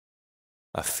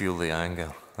I feel the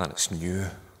anger, and it's new.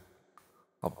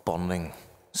 A burning,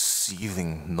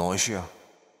 seething nausea.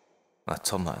 I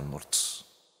turn that inwards.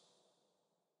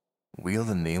 We are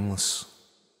the nameless.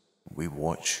 We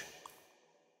watch.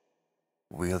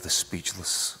 We are the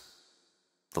speechless,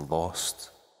 the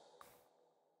lost.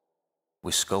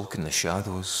 We skulk in the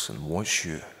shadows and watch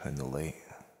you in the light.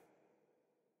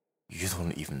 You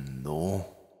don't even know.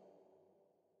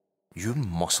 Your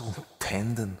muscle,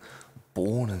 tendon,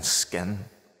 bone and skin.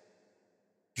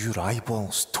 Your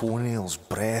eyeballs, toenails,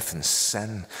 breath and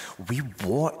sin. We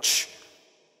watch.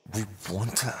 We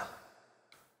want it.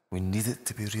 We need it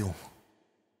to be real.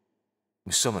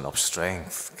 We summon up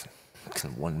strength.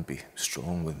 Can one be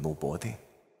strong with no body?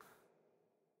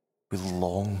 We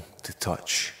long to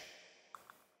touch.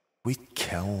 We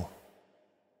kill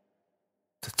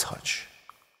to touch.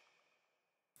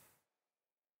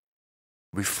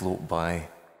 We float by,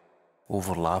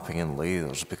 overlapping in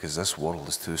layers because this world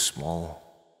is too small.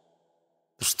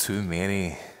 There's too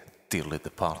many dearly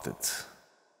departed.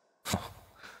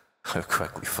 How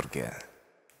quickly forget.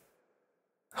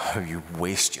 How you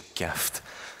waste your gift.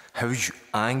 How you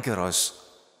anger us.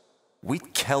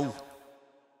 We'd kill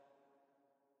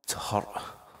to hurt.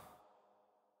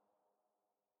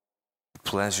 The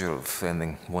pleasure of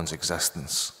ending one's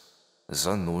existence is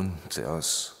unknown to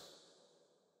us.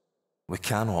 We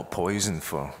cannot poison,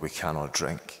 for we cannot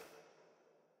drink.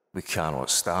 We cannot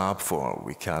stab, for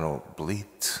we cannot bleed.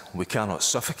 We cannot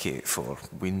suffocate, for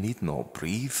we need not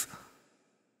breathe.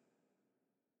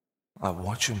 I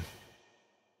watch him,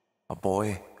 a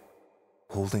boy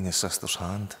holding his sister's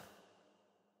hand,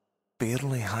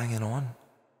 barely hanging on,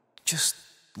 just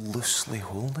loosely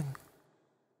holding.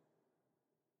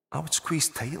 I would squeeze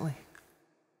tightly.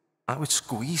 I would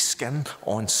squeeze skin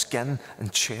on skin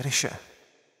and cherish it.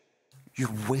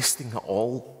 You're wasting it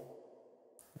all.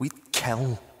 We'd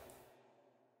kill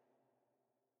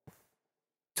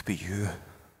to be you.